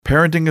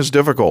Parenting is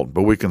difficult,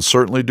 but we can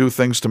certainly do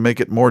things to make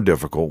it more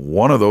difficult.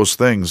 One of those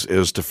things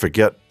is to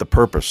forget the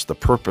purpose. The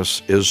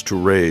purpose is to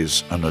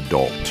raise an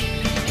adult.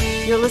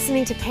 You're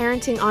listening to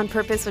Parenting on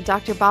Purpose with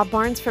Dr. Bob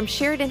Barnes from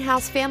Sheridan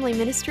House Family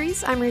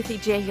Ministries. I'm Ruthie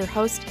J., your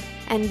host.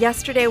 And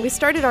yesterday we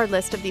started our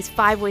list of these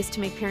 5 ways to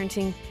make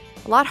parenting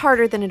a lot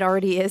harder than it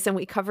already is. And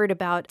we covered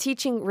about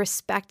teaching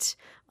respect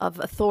of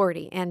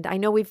authority. And I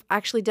know we've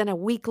actually done a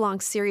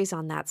week-long series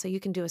on that, so you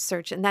can do a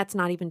search. And that's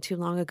not even too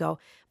long ago,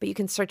 but you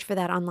can search for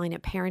that online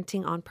at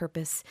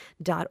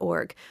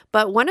parentingonpurpose.org.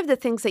 But one of the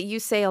things that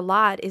you say a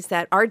lot is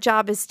that our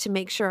job is to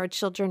make sure our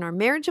children are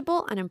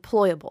marriageable and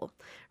employable,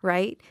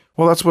 right?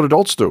 Well, that's what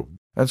adults do.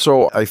 And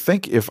so I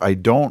think if I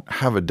don't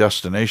have a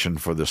destination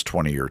for this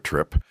 20-year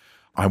trip,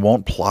 I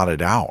won't plot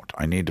it out.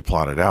 I need to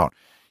plot it out.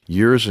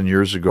 Years and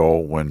years ago,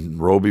 when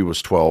Roby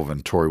was 12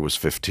 and Tori was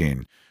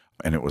 15,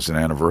 and it was an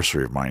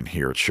anniversary of mine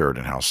here at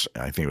Sheridan House,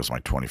 I think it was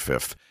my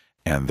 25th,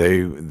 and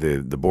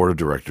the board of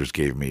directors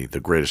gave me the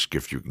greatest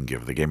gift you can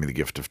give. They gave me the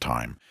gift of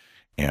time,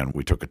 and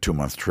we took a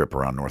 2-month trip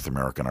around North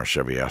America in our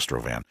Chevy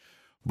Astro van.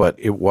 But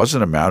it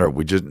wasn't a matter,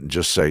 we didn't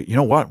just say, you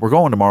know what, we're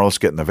going tomorrow, let's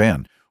get in the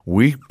van.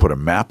 We put a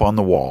map on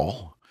the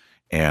wall,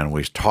 and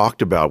we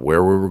talked about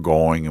where we were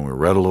going, and we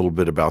read a little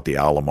bit about the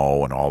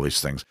Alamo and all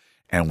these things,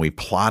 and we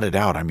plotted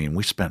out. I mean,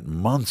 we spent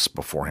months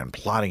beforehand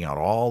plotting out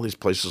all these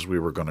places we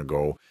were going to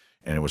go,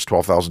 and it was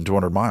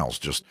 12,200 miles,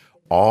 just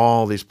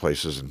all these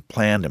places, and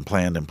planned and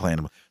planned and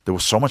planned. There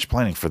was so much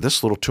planning for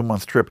this little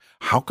 2-month trip.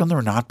 How can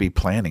there not be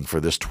planning for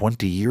this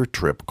 20-year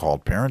trip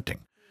called parenting?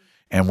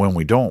 And when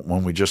we don't,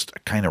 when we just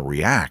kind of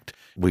react,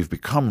 we've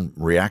become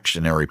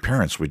reactionary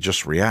parents. We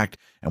just react,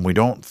 and we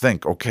don't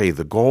think, okay,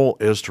 the goal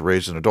is to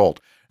raise an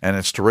adult. And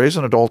it's to raise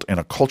an adult in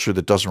a culture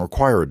that doesn't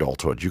require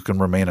adulthood. You can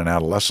remain an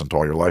adolescent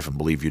all your life and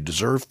believe you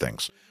deserve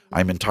things.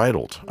 I'm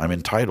entitled. I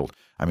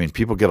mean,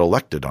 people get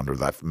elected under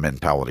that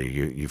mentality.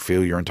 You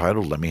feel you're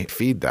entitled? Let me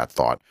feed that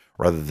thought,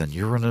 rather than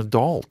you're an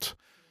adult.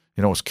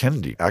 You know, it's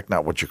Kennedy. Act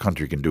not what your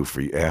country can do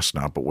for you. Ask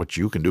not, but what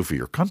you can do for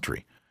your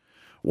country.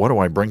 What do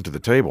I bring to the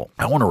table?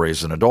 I want to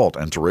raise an adult.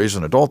 And to raise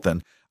an adult,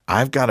 then,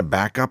 I've got to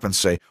back up and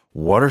say,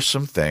 what are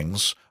some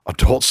things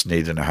adults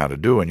need to know how to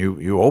do? And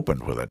you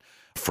opened with it.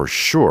 For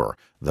sure,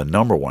 the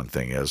number one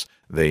thing is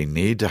they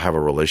need to have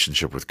a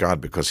relationship with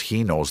God because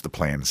He knows the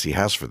plans He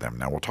has for them.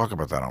 Now, we'll talk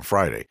about that on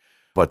Friday.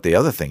 But the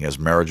other thing is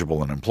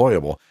marriageable and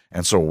employable.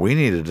 And so we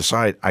need to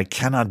decide, I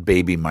cannot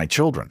baby my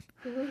children.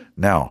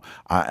 Now,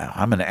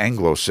 I'm an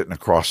Anglo sitting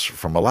across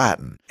from a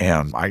Latin.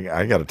 And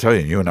I got to tell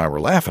you, you and I were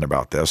laughing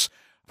about this,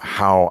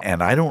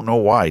 and I don't know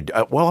why.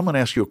 Well, I'm going to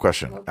ask you a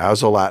question.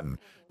 As a Latin,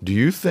 do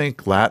you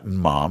think Latin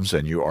moms,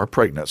 and you are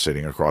pregnant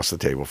sitting across the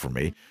table from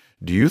me,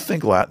 do you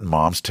think Latin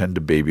moms tend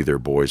to baby their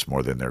boys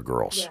more than their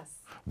girls? Yes.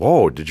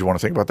 Whoa, did you want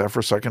to think about that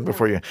for a second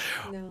before you?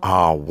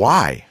 No.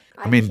 Why?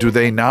 I mean, do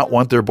they not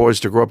want their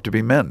boys to grow up to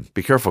be men?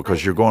 Be careful,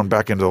 because you're going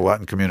back into the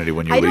Latin community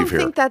when you leave here.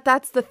 I don't think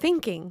that's the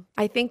thinking.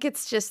 I think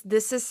it's just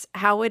this is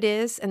how it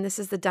is, and this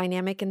is the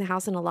dynamic in the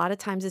house, and a lot of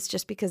times it's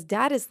just because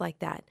dad is like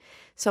that.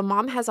 So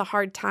mom has a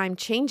hard time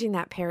changing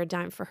that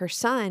paradigm for her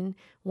son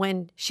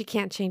when she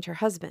can't change her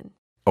husband.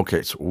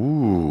 Okay, so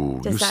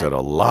you said a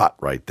lot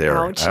right there.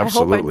 Ouch,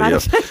 absolutely,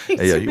 yes.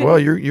 Yeah, well,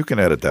 you can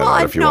edit that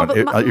out if you want.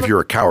 If you're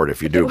a coward,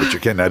 if you do, but you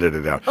can edit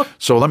it out.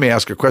 So let me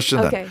ask a question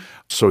then.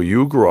 So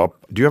you grew up.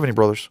 Do you have any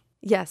brothers?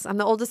 Yes, I'm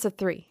the oldest of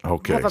 3.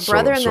 Okay, I have a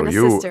brother and then a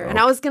sister, and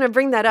I was going to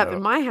bring that up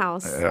in my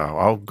house. Yeah,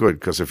 well, good,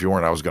 because if you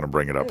weren't, I was going to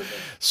bring it up.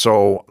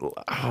 So,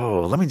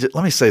 let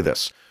me say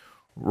this.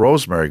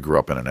 Rosemary grew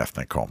up in an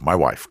ethnic home. My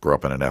wife grew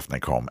up in an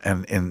ethnic home,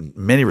 and in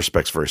many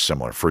respects very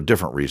similar for a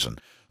different reason.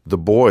 The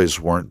boys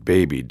weren't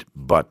babied,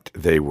 but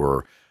they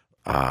were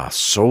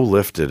so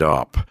lifted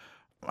up.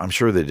 I'm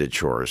sure they did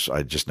chores.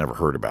 I just never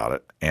heard about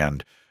it.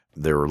 And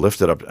they were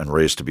lifted up and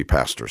raised to be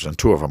pastors, and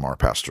 2 of them are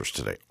pastors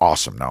today.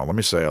 Awesome. Now, let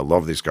me say I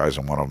love these guys,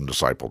 and one of them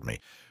discipled me.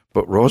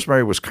 But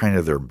Rosemary was kind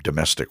of their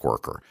domestic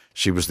worker.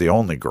 She was the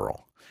only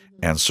girl.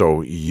 And so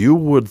you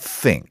would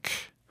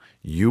think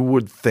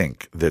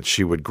that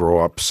she would grow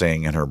up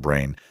saying in her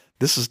brain,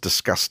 this is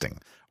disgusting,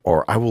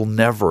 or I will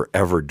never,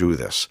 ever do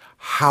this.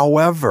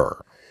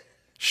 However,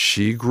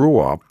 she grew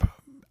up,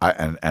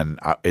 and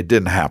it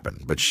didn't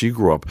happen, but she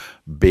grew up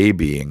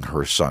babying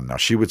her son. Now,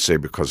 she would say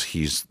because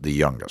he's the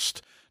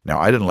youngest. Now,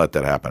 I didn't let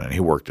that happen, and he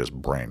worked his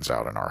brains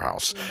out in our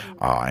house,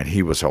 and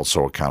he was held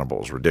so accountable. It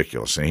was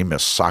ridiculous, and he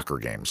missed soccer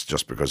games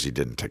just because he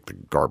didn't take the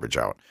garbage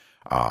out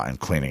and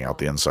cleaning out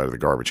the inside of the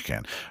garbage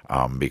can,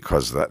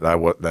 because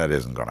that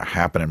isn't going to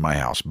happen in my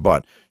house.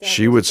 But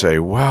she would say,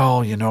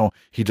 well, you know,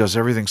 he does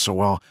everything so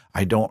well.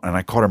 I don't, and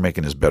I caught her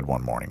making his bed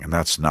one morning, and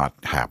that's not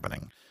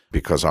happening.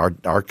 Because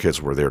our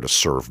kids were there to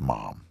serve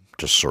mom,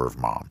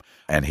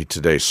 and he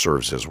today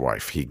serves his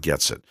wife. He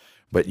gets it.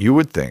 But you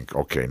would think,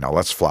 okay, now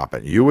let's flop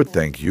it. You would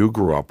think you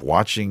grew up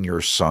watching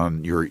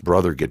your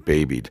brother get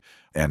babied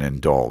and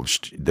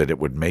indulged, that it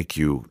would make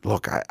you,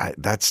 look,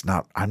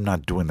 I'm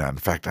not doing that. In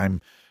fact,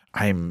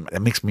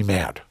 it makes me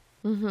mad.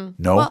 Mm-hmm.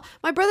 No? Well,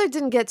 my brother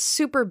didn't get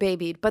super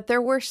babied, but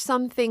there were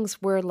some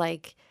things where,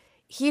 like,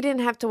 he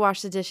didn't have to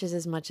wash the dishes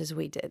as much as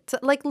we did. So,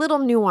 like little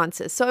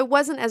nuances. So it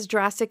wasn't as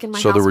drastic in my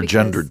house. So there were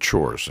gendered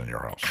chores in your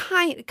house.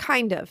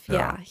 Kind of,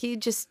 yeah. He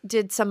just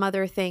did some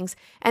other things.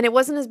 And it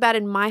wasn't as bad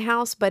in my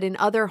house, but in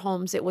other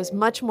homes, it was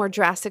much more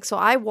drastic. So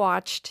I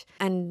watched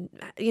and,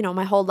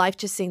 my whole life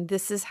just saying,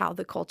 this is how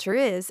the culture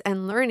is,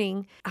 and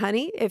learning,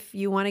 honey, if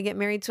you want to get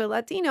married to a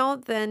Latino,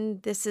 then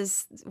this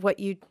is what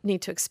you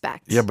need to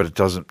expect. Yeah, but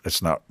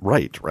it's not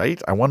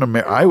right? I want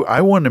to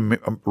I want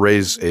to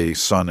raise a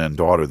son and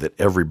daughter that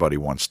everybody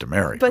wants to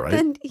marry, but right?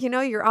 then,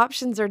 your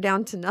options are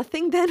down to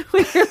nothing then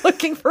when you're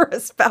looking for a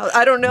spouse.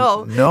 I don't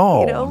know.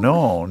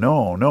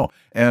 No.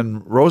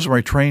 And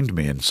Rosemary trained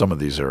me in some of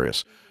these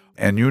areas.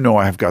 And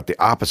I've got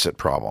the opposite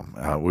problem.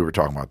 We were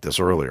talking about this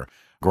earlier.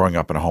 Growing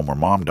up in a home where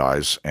mom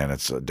dies and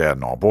it's a dad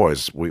and all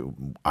boys,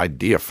 I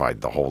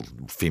deified the whole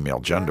female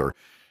gender.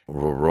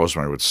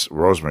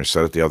 Rosemary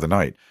said it the other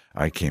night.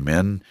 I came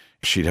in,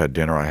 she'd had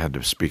dinner, I had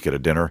to speak at a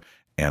dinner,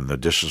 and the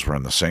dishes were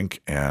in the sink,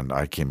 and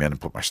I came in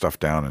and put my stuff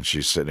down, and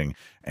she's sitting,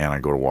 and I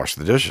go to wash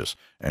the dishes.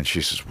 And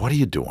she says, "What are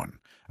you doing?"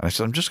 And I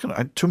said, "I'm just going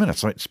to, 2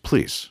 minutes,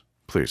 please,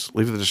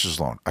 leave the dishes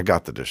alone. I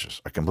got the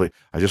dishes.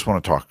 I just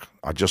want to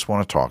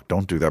talk.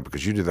 Don't do that,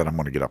 because you do that, I'm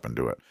going to get up and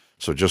do it.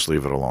 So just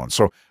leave it alone."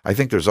 So I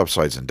think there's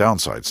upsides and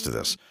downsides to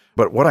this.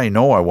 But what I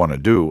know I want to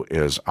do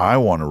is I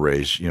want to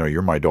raise,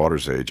 you're my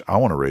daughter's age. I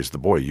want to raise the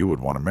boy you would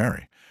want to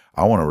marry.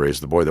 I want to raise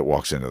the boy that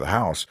walks into the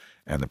house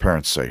and the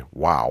parents say,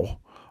 "Wow,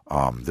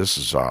 this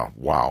is,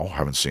 wow,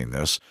 haven't seen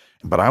this."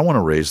 But I want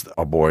to raise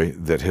a boy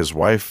that his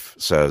wife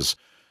says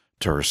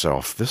to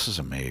herself, "This is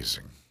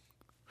amazing."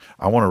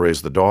 I want to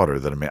raise the daughter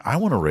I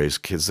want to raise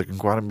kids that can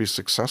go out and be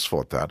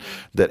successful at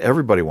that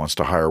everybody wants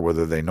to hire,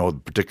 whether they know the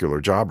particular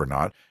job or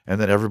not,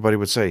 and that everybody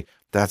would say,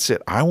 "That's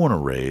it." I want to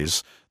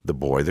raise the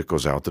boy that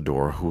goes out the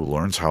door who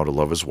learns how to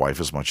love his wife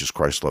as much as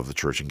Christ loved the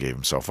church and gave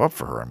himself up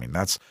for her. I mean,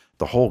 that's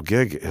the whole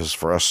gig, is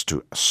for us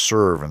to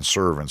serve and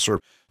serve and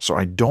serve. So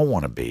I don't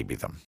want to baby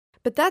them.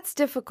 But that's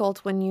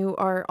difficult when you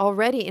are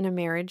already in a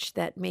marriage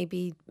that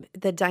maybe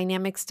the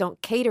dynamics don't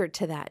cater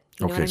to that.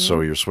 You know what I mean? So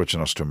you're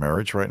switching us to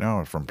marriage right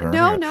now from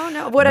parenting?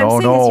 No. What I'm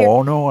saying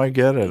is I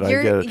get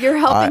it. You're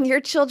helping your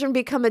children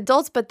become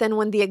adults, but then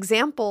when the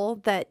example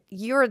that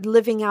you're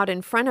living out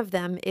in front of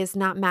them is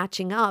not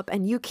matching up,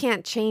 and you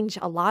can't change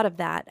a lot of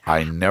that.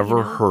 I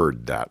never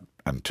heard that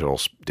until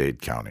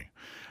Dade County.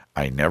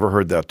 I never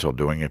heard that till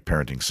doing a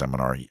parenting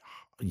seminar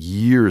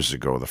years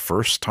ago, the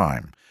first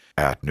time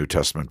at New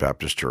Testament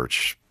Baptist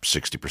Church,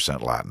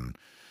 60% Latin.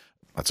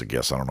 That's a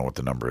guess. I don't know what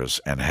the number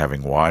is. And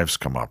having wives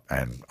come up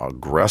and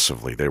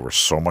aggressively, they were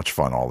so much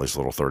fun, all these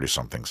little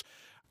 30-somethings.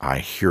 I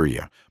hear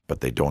you,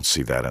 but they don't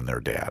see that in their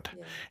dad.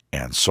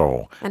 Yeah.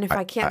 And if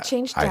I can't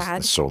change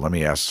dad. So let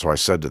me ask. So I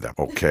said to them,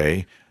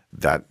 okay,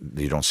 that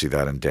you don't see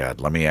that in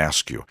dad. Let me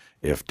ask you,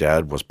 if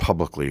dad was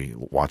publicly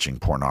watching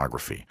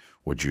pornography,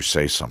 would you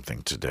say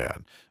something to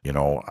dad?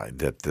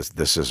 That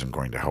this isn't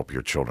going to help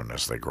your children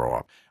as they grow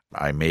up.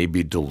 I may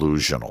be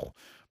delusional,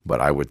 but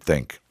I would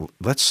think,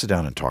 let's sit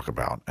down and talk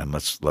about, and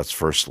let's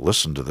first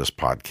listen to this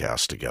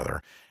podcast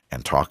together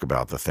and talk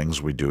about the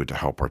things we do to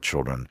help our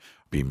children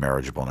be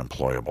marriageable and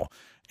employable.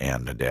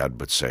 And the dad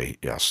would say,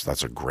 yes,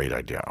 that's a great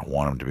idea. I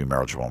want them to be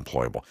marriageable and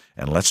employable.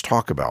 And let's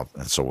talk about,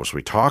 and so as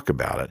we talk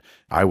about it,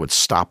 I would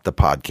stop the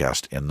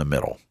podcast in the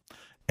middle.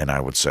 And I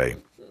would say,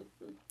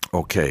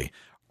 okay,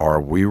 are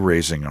we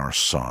raising our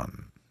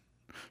son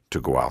to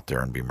go out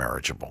there and be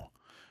marriageable?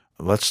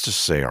 Let's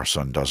just say our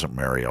son doesn't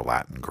marry a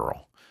Latin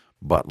girl,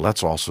 but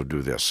let's also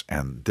do this.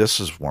 And this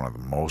is one of the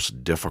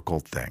most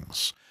difficult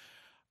things.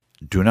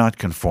 Do not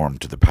conform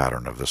to the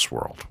pattern of this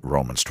world.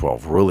 Romans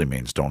 12 really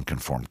means don't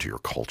conform to your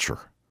culture.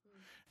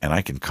 And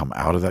I can come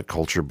out of that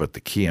culture, but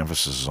the key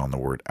emphasis is on the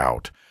word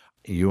out.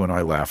 You and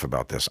I laugh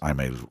about this. I'm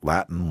a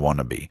Latin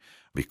wannabe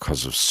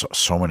because of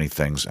so many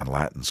things, and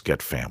Latins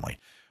get family.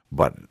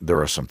 But there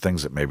are some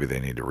things that maybe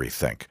they need to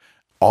rethink.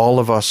 All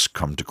of us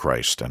come to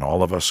Christ, and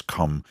all of us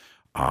come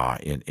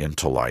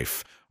into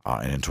life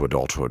and into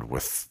adulthood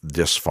with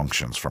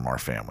dysfunctions from our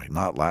family.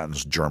 Not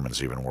Latins,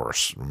 Germans, even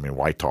worse. I mean,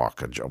 why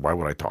talk? Why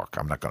would I talk?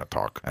 I'm not going to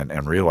talk.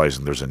 And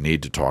realizing there's a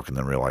need to talk, and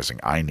then realizing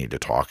I need to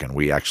talk. And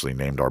we actually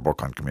named our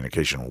book on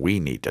communication, We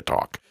Need to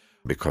Talk,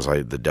 because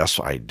I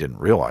didn't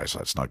realize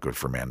that's not good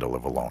for man to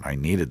live alone. I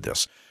needed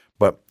this.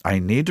 But I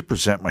need to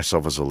present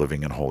myself as a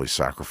living and holy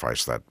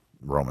sacrifice that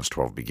Romans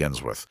 12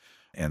 begins with.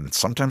 And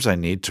sometimes I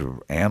need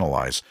to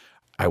analyze,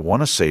 I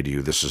want to say to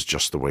you, this is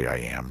just the way I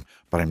am,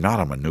 but I'm not.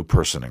 I'm a new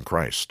person in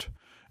Christ.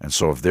 And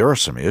so if there are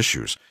some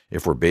issues,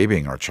 if we're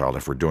babying our child,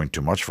 if we're doing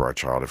too much for our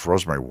child, if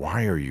Rosemary,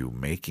 why are you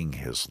making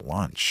his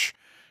lunch?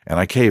 And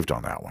I caved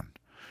on that one.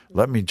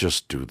 Let me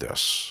just do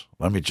this.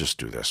 Let me just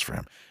do this for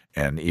him.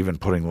 And even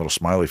putting little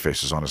smiley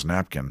faces on his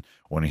napkin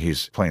when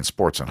he's playing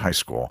sports in high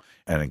school.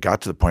 And it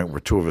got to the point where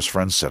two of his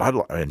friends said,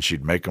 and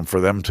she'd make them for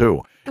them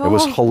too. It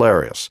was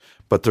hilarious.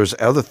 But there's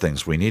other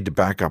things we need to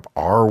back up.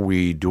 Are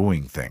we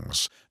doing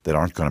things that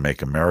aren't going to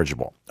make him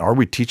marriageable? Are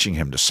we teaching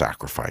him to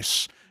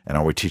sacrifice? And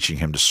are we teaching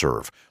him to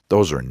serve?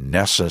 Those are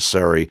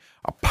necessary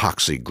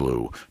epoxy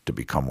glue to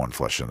become one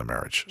flesh in the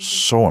marriage.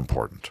 So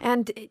important.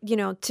 And,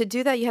 to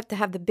do that, you have to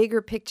have the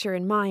bigger picture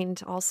in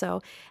mind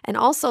also. And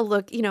also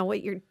look,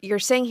 what you're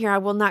saying here, I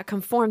will not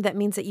conform. That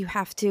means that you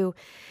have to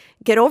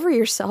get over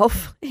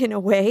yourself in a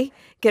way,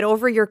 get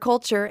over your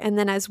culture. And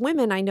then as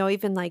women, I know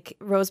even like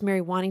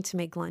Rosemary wanting to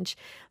make lunch,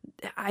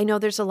 I know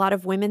there's a lot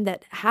of women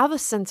that have a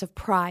sense of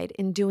pride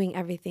in doing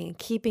everything and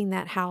keeping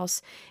that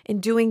house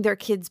and doing their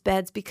kids'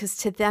 beds, because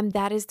to them,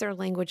 that is their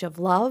language of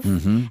love.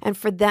 And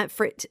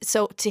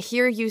so to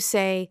hear you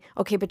say,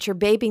 okay, but you're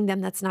babying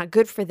them, that's not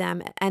good for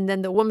them. And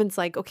then the woman's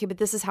like, okay, but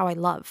this is how I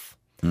love.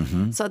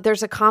 So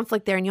there's a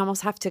conflict there, and you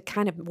almost have to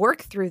kind of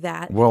work through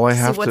that. Well,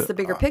 what's the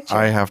bigger picture?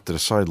 I have to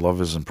decide love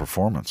isn't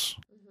performance.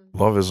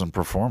 Love isn't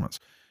performance.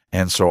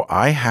 And so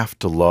I have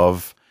to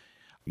love.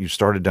 You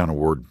started down a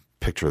word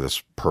picture,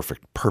 this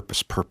perfect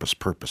purpose. What's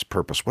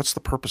the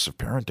purpose of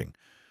parenting?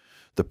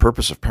 The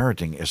purpose of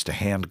parenting is to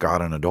hand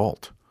God an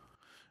adult.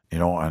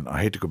 And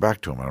I hate to go back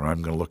to him, and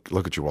I'm going to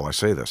look at you while I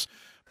say this.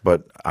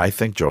 But I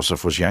think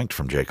Joseph was yanked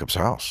from Jacob's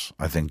house.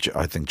 I think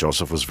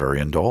Joseph was very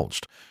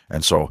indulged.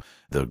 And so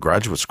the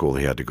graduate school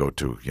he had to go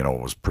to,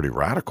 was pretty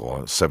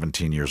radical.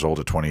 17 years old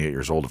to 28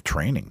 years old of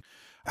training.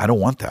 I don't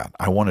want that.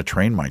 I want to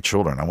train my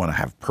children. I want to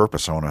have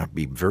purpose. I want to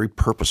be very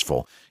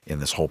purposeful in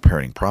this whole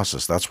parenting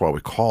process. That's why we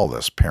call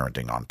this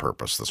Parenting on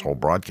Purpose, this whole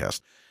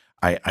broadcast.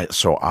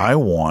 So I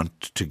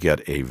want to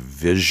get a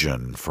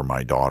vision for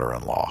my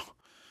daughter-in-law,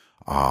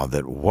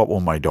 that what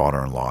will my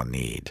daughter-in-law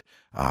need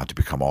to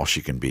become all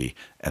she can be,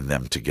 and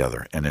them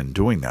together. And in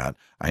doing that,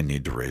 I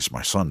need to raise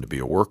my son to be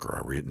a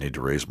worker. I need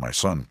to raise my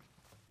son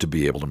to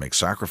be able to make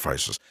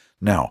sacrifices.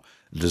 Now,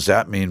 does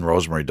that mean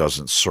Rosemary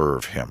doesn't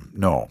serve him?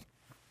 No.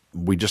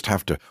 We just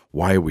have to,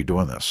 why are we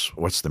doing this?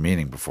 What's the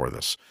meaning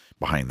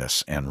behind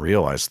this? And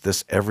realize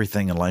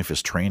everything in life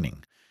is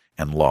training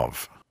and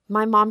love.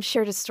 My mom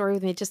shared a story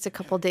with me just a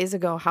couple of days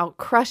ago, how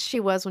crushed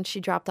she was when she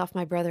dropped off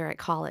my brother at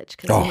college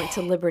because he went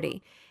to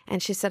Liberty.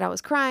 And she said, I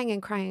was crying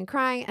and crying and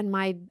crying. And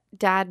my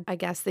dad, I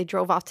guess, they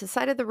drove off to the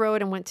side of the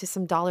road and went to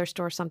some dollar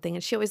store or something.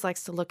 And she always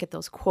likes to look at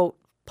those quote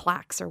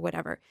plaques or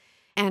whatever.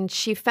 And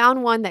she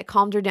found one that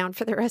calmed her down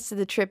for the rest of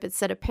the trip. It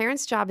said, a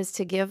parent's job is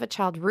to give a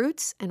child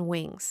roots and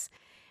wings.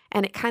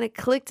 And it kind of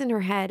clicked in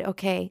her head,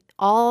 okay,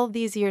 all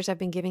these years I've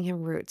been giving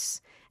him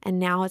roots, and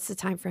now it's the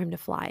time for him to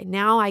fly.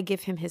 Now I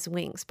give him his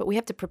wings, but we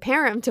have to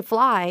prepare him to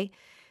fly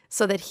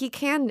so that he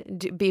can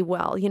be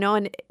well,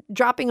 and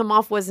dropping him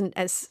off wasn't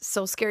as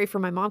so scary for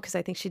my mom because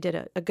I think she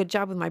did a good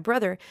job with my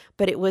brother,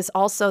 but it was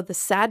also the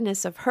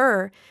sadness of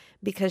her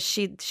because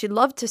she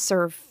loved to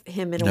serve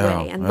him in a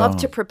way and loved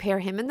to prepare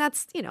him. And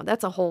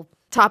that's a whole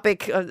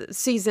topic,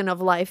 season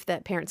of life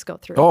that parents go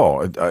through.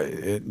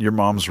 Your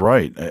mom's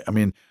right. I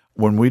mean,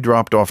 when we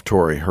dropped off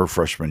Tori her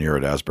freshman year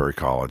at Asbury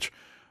College,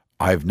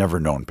 I've never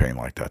known pain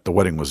like that. The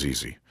wedding was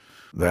easy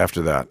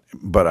after that.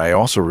 But I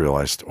also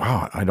realized,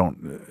 wow,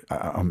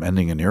 I'm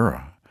ending an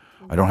era.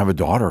 I don't have a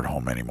daughter at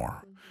home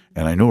anymore.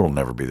 And I knew it'll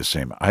never be the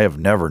same. I have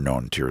never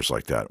known tears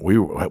like that.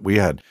 We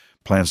had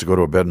plans to go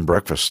to a bed and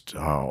breakfast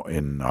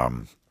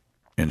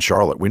in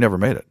Charlotte. We never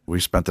made it. We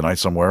spent the night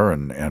somewhere,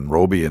 and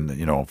Roby, and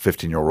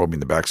 15-year-old Roby in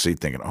the back seat,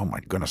 thinking, "Oh my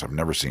goodness, I've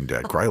never seen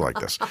Dad cry like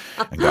this,"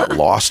 and got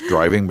lost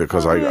driving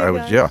because I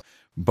was.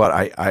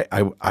 But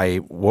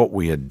what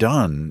we had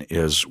done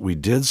is we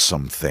did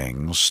some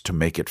things to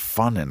make it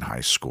fun in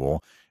high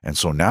school, and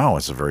so now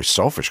it's a very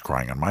selfish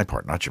crying on my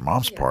part, not your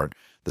mom's part.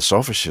 The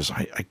selfish is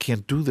I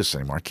can't do this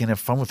anymore. I can't have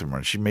fun with her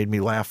anymore. She made me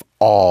laugh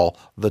all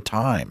the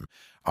time.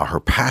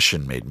 Her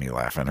passion made me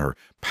laugh, and her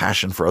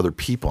passion for other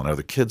people and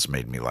other kids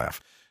made me laugh.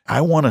 I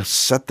want to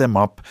set them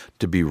up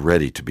to be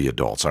ready to be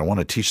adults. I want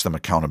to teach them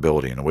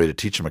accountability, and the way to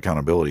teach them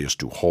accountability is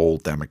to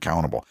hold them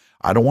accountable.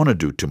 I don't want to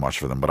do too much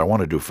for them, but I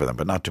want to do for them,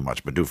 but not too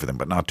much, but do for them,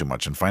 but not too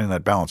much, and finding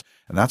that balance.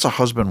 And that's a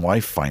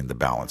husband-wife find the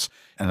balance.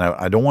 And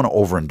I don't want to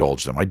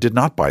overindulge them. I did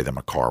not buy them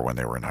a car when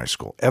they were in high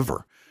school,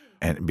 ever.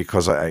 And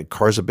because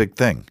car's a big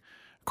thing.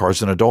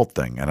 Car's an adult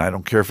thing, and I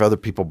don't care if other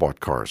people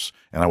bought cars.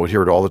 And I would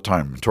hear it all the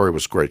time. And Tori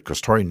was great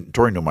because Tori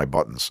knew my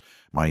buttons,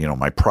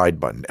 my pride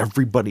button.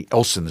 Everybody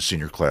else in the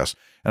senior class,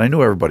 and I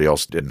knew everybody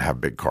else didn't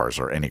have big cars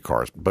or any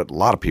cars, but a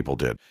lot of people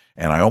did.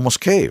 And I almost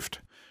caved.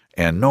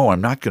 And no, I'm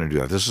not going to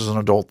do that. This is an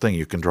adult thing.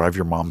 You can drive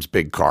your mom's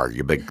big car,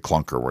 your big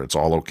clunker, where it's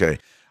all okay.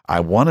 I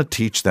want to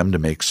teach them to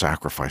make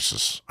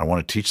sacrifices. I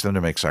want to teach them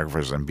to make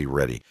sacrifices and be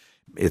ready.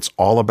 It's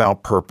all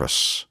about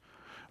purpose.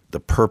 The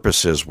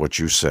purpose is what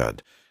you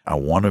said. I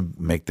want to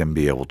make them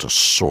be able to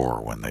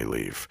soar when they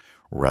leave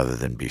rather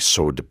than be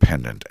so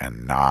dependent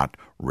and not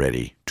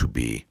ready to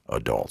be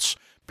adults.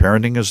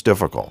 Parenting is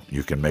difficult.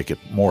 You can make it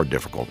more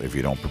difficult if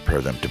you don't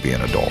prepare them to be an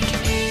adult.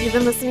 You've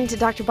been listening to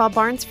Dr. Bob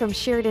Barnes from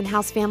Sheridan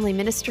House Family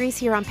Ministries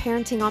here on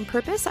Parenting on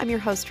Purpose. I'm your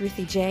host,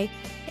 Ruthie J.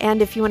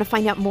 And if you want to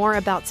find out more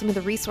about some of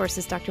the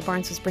resources Dr.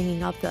 Barnes was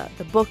bringing up, the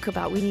book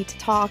about We Need to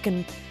Talk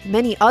and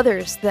many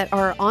others that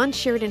are on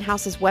Sheridan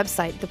House's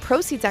website, the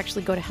proceeds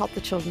actually go to help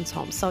the children's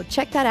home. So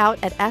check that out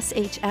at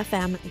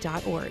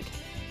shfm.org.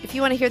 If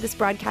you want to hear this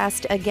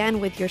broadcast again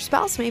with your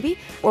spouse maybe,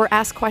 or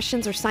ask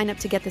questions or sign up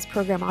to get this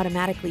program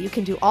automatically, you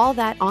can do all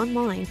that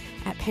online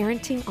at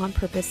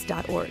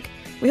parentingonpurpose.org.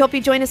 We hope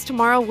you join us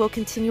tomorrow. We'll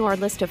continue our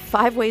list of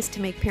 5 ways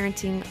to make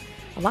parenting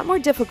a lot more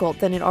difficult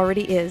than it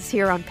already is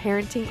here on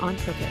Parenting on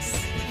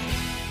Purpose.